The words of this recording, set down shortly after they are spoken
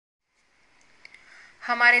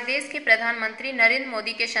हमारे देश के प्रधानमंत्री नरेंद्र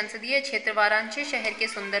मोदी के संसदीय क्षेत्र वाराणसी शहर के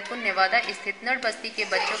सुंदरपुर नेवादा स्थित नड़ बस्ती के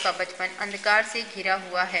बच्चों का बचपन अंधकार से घिरा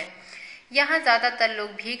हुआ है। यहाँ ज़्यादातर लोग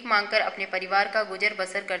भीख मांगकर अपने परिवार का गुजर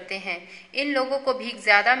बसर करते हैं। इन लोगों को भीख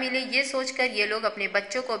ज़्यादा मिले ये सोचकर ये लोग अपने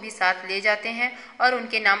बच्चों को भी साथ ले जाते हैं और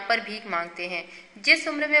उनके नाम पर भीख मांगते हैं। जिस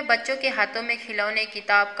उम्र में बच्चों के हाथों में खिलौने,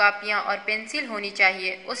 किताब, कापियाँ और पेंसिल होनी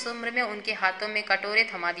चाहिए, उस उम्र में उनके हाथों में कटोरे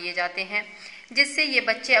थमा दिए जाते हैं, जिससे ये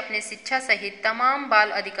बच्चे अपने शिक्षा सहित तमाम बाल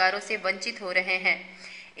अधिकारों से वंचित हो रहे हैं।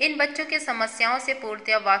 इन बच्चों के समस्याओं से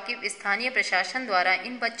पूर्णतया वाकिफ स्थानीय प्रशासन द्वारा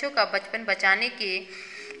इन बच्चों का बचपन बचाने के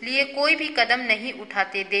लिए कोई भी कदम नहीं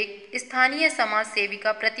उठाते देख स्थानीय समाज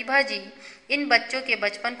सेविका प्रतिभा जी इन बच्चों के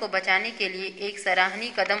बचपन को बचाने के लिए एक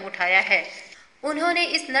सराहनीय कदम उठाया है। उन्होंने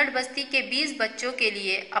इस नड़ बस्ती के 20 बच्चों के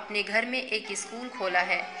लिए अपने घर में एक स्कूल खोला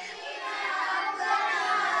है।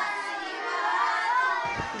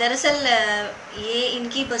 दरअसल ये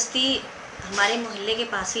इनकी बस्ती हमारे मोहल्ले के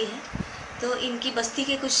पास ही है, तो इनकी बस्ती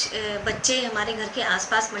के कुछ बच्चे हमारे घर के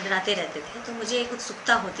आसपास मंडराते रहते थे। तो मुझे एक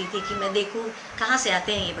उत्सुकता होती थी कि मैं देखूं कहाँ से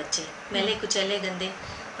आते हैं ये बच्चे, मैले कुचले गंदे,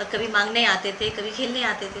 और कभी मांगने आते थे, कभी खेलने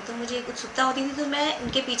आते थे। तो मुझे एक उत्सुकता होती थी, तो मैं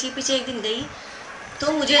उनके पीछे पीछे एक दिन गई,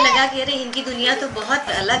 तो मुझे लगा कि अरे इनकी दुनिया तो बहुत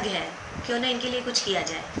अलग है, क्यों ना इनके लिए कुछ किया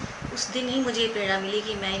जाए। उस दिन ही मुझे प्रेरणा मिली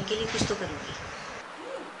कि मैं इनके लिए कुछ तो करूँगी।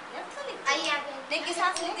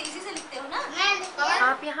 इसी से लिखते हो ना?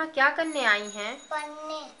 आप यहाँ क्या करने आई हैं?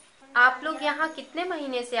 पढ़ने। आप लोग यहाँ कितने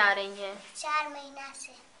महीने से आ रही हैं? 4 महीना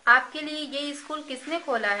से। आपके लिए ये स्कूल किसने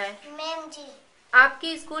खोला है? मैम जी।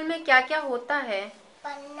 आपके स्कूल में क्या क्या होता है?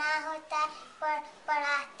 पढ़ना होता है,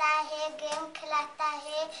 पढ़ाता है, गेम खिलाता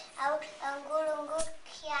है और अंगूर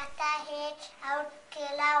खिलाता है और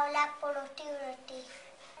केला वाला रोटी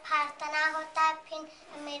फाड़ना होता है। फिर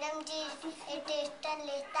मैडम जी टेस्ट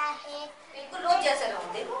लेता है। रोज जैसे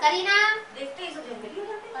रहो, देखो करीना देखते ही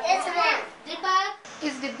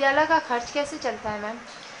इस विद्यालय का खर्च कैसे चलता है मैम?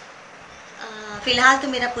 फिलहाल तो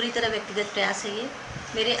मेरा पूरी तरह व्यक्तिगत प्रयास है ये।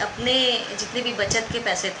 मेरे अपने जितने भी बचत के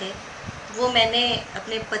पैसे थे वो मैंने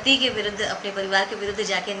अपने पति के विरुद्ध, अपने परिवार के विरुद्ध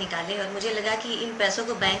जाके निकाले, और मुझे लगा कि इन पैसों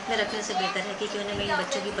को बैंक में रखने से बेहतर है कि क्यों ना मैं इन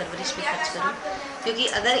बच्चों की परवरिश पे खर्च करूं। क्योंकि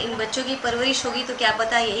अगर इन बच्चों की परवरिश होगी तो क्या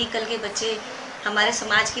पता यही कल के बच्चे हमारे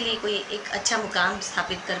समाज के लिए कोई एक अच्छा मुकाम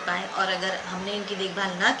स्थापित कर पाएँ, और अगर हमने इनकी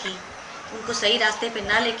देखभाल ना की, उनको सही रास्ते पे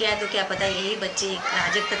ना लेके आए, तो क्या पता यही बच्चे एक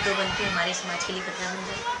अराजक तत्व बन के हमारे समाज के लिए खतरा बन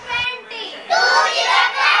जाए।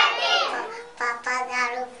 पापा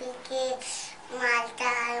दारू पी के मारता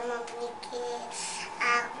है, मम्मी के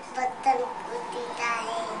बर्तन पीता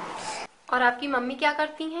है। और आपकी मम्मी क्या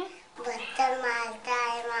करती हैं? बर्तन मारता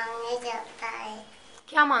है, मांगने जाता है।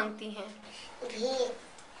 क्या मांगती हैं? भी।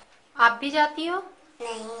 आप भी जाती हो?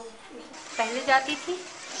 नहीं। पहले जाती थी?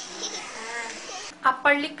 हाँ। आप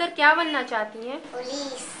पढ़ लिख कर क्या बनना चाहती हैं?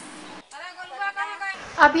 पुलिस।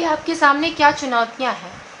 अभी आपके सामने क्या चुनौतियां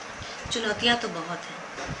हैं? चुनौतियां तो बहुत हैं।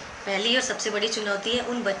 पहली और सबसे बड़ी चुनौती है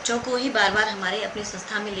उन बच्चों को ही बार बार हमारे अपनी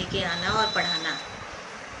संस्था में लेके आना और पढ़ाना।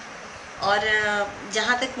 और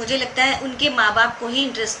जहाँ तक मुझे लगता है उनके माँ बाप को ही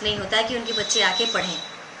इंटरेस्ट नहीं होता है कि उनके बच्चे आके पढ़ें,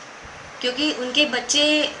 क्योंकि उनके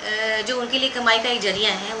बच्चे जो उनके लिए कमाई का एक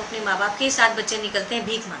जरिया है, वो अपने माँ बाप के साथ बच्चे निकलते हैं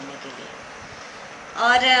भीख मांगने के लिए।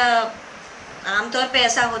 और आमतौर पे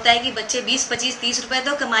ऐसा होता है कि बच्चे 20, 25, 30 रुपए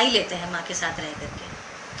तो कमा ही लेते हैं माँ के साथ रह करके।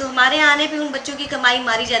 तो हमारे आने पे उन बच्चों की कमाई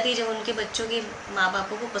मारी जाती है जो उनके बच्चों के माँ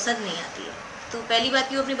बापों को पसंद नहीं आती है। तो पहली बात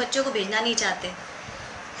कि वो अपने बच्चों को भेजना नहीं चाहते,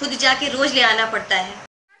 खुद जाके रोज ले आना पड़ता है।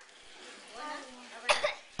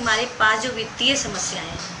 हमारे पास जो वित्तीय समस्याएं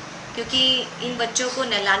हैं, क्योंकि इन बच्चों को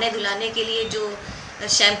नहलाने धुलाने के लिए जो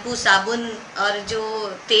शैम्पू, साबुन और जो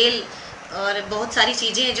तेल और बहुत सारी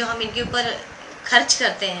चीज़ें जो हम इनके ऊपर खर्च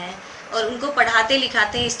करते हैं, और उनको पढ़ाते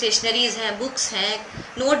लिखाते हैं, स्टेशनरीज़ हैं, बुक्स हैं,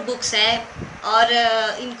 नोटबुक्स हैं, और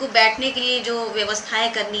इनको बैठने के लिए जो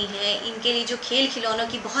व्यवस्थाएं करनी है, इनके लिए जो खेल खिलौनों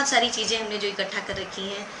की बहुत सारी चीज़ें हमने जो इकट्ठा कर रखी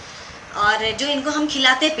हैं, और जो इनको हम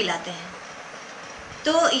खिलाते पिलाते हैं।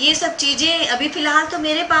 तो ये सब चीज़ें अभी फ़िलहाल तो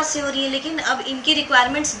मेरे पास से हो रही हैं, लेकिन अब इनकी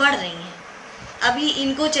रिक्वायरमेंट्स बढ़ रही हैं। अभी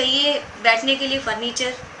इनको चाहिए बैठने के लिए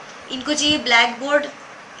फर्नीचर, इनको चाहिए ब्लैक बोर्ड,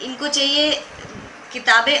 इनको चाहिए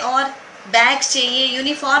किताबें और बैग्स चाहिए,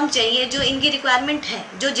 यूनिफॉर्म चाहिए, जो इनकी रिक्वायरमेंट है,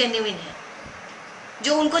 जो जेन्युइन है,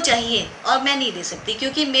 जो उनको चाहिए, और मैं नहीं दे सकती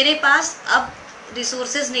क्योंकि मेरे पास अब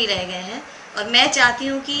रिसोर्सेज नहीं रह गए हैं। और मैं चाहती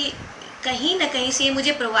हूँ कि कहीं ना कहीं से ये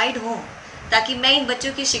मुझे प्रोवाइड हो, ताकि मैं इन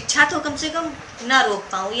बच्चों की शिक्षा तो कम से कम ना रोक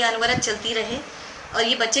पाऊँ, ये अनवरत चलती रहे और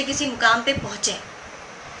ये बच्चे किसी मुकाम पे पहुँचें।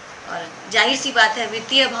 और जाहिर सी बात है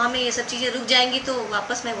वित्तीय अभाव में ये सब चीज़ें रुक जाएंगी तो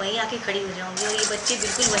वापस मैं वहीं आके खड़ी हो जाऊंगी और ये बच्चे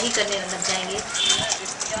बिल्कुल वही करने लग जाएंगे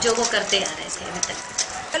जो वो करते आ रहे थे अभी तक।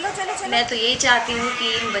 मैं तो यही चाहती हूँ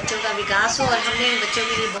कि इन बच्चों का विकास हो और हमने इन बच्चों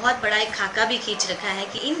के लिए बहुत बड़ा एक खाका भी खींच रखा है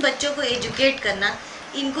कि इन बच्चों को एजुकेट करना,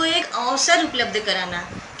 इनको एक अवसर उपलब्ध कराना,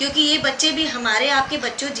 क्योंकि ये बच्चे भी हमारे आपके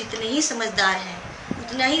बच्चों जितने ही समझदार हैं,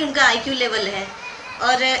 उतना ही उनका IQ लेवल है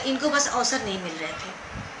और इनको बस अवसर नहीं मिल रहे थे।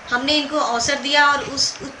 हमने इनको अवसर दिया और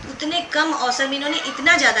उतने कम अवसर में इन्होंने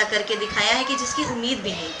इतना ज़्यादा करके दिखाया है कि जिसकी उम्मीद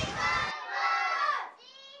भी नहीं थी।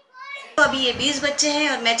 तो अभी ये 20 बच्चे हैं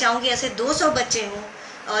और मैं चाहूँगी ऐसे 200 बच्चे हों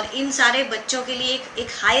और इन सारे बच्चों के लिए एक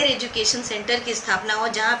हायर एजुकेशन सेंटर की स्थापना हो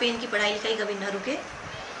जहाँ पे इनकी पढ़ाई लिखाई कभी न रुके।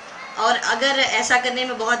 और अगर ऐसा करने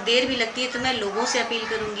में बहुत देर भी लगती है तो मैं लोगों से अपील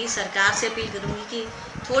करूँगी, सरकार से अपील करूँगी कि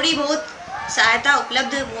थोड़ी बहुत सहायता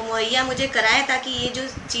उपलब्ध मुहैया मुझे कराएं ताकि ये जो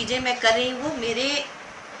चीज़ें मैं कर रही हूँ वो मेरे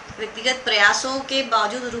व्यक्तिगत प्रयासों के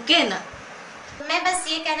बावजूद रुके ना। मैं बस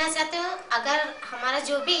ये कहना चाहती हूँ, अगर हमारा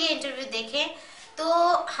जो भी ये इंटरव्यू देखें तो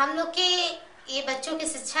हम लोग के ये बच्चों की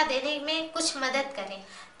शिक्षा देने में कुछ मदद करें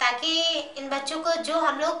ताकि इन बच्चों को जो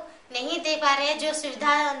हम लोग नहीं दे पा रहे हैं, जो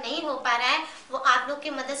सुविधा नहीं हो पा रहा है, वो आप लोग की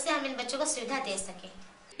मदद से हम इन बच्चों को सुविधा दे सकें।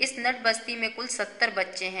 इस नट बस्ती में कुल 70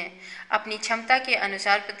 बच्चे हैं। अपनी क्षमता के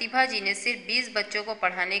अनुसार प्रतिभा जी ने सिर्फ 20 बच्चों को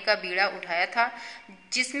पढ़ाने का बीड़ा उठाया था,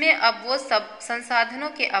 जिसमें अब वो सब संसाधनों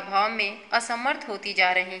के अभाव में असमर्थ होती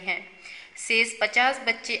जा रही हैं। शेष 50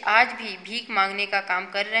 बच्चे आज भी भीख मांगने का काम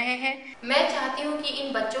कर रहे हैं। मैं चाहती हूँ कि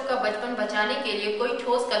इन बच्चों का बचपन बचाने के लिए कोई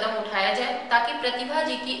ठोस कदम उठाया जाए ताकि प्रतिभा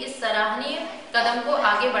जी की इस सराहनीय कदम को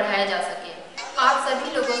आगे बढ़ाया जा सके। आप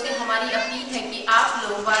सभी लोगों से हमारी अपील है कि आप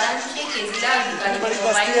लोग वाराणसी के जिला अधिकारी के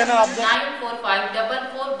मोबाइल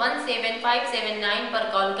 9454417579 पर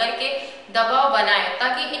कॉल करके दबाव बनाएं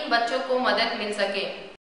ताकि इन बच्चों को मदद मिल सके।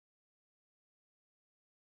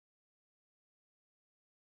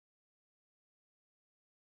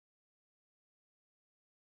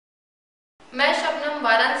 मैं शबनम,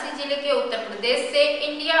 वाराणसी जिले के उत्तर प्रदेश से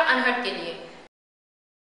इंडिया अनहट के लिए।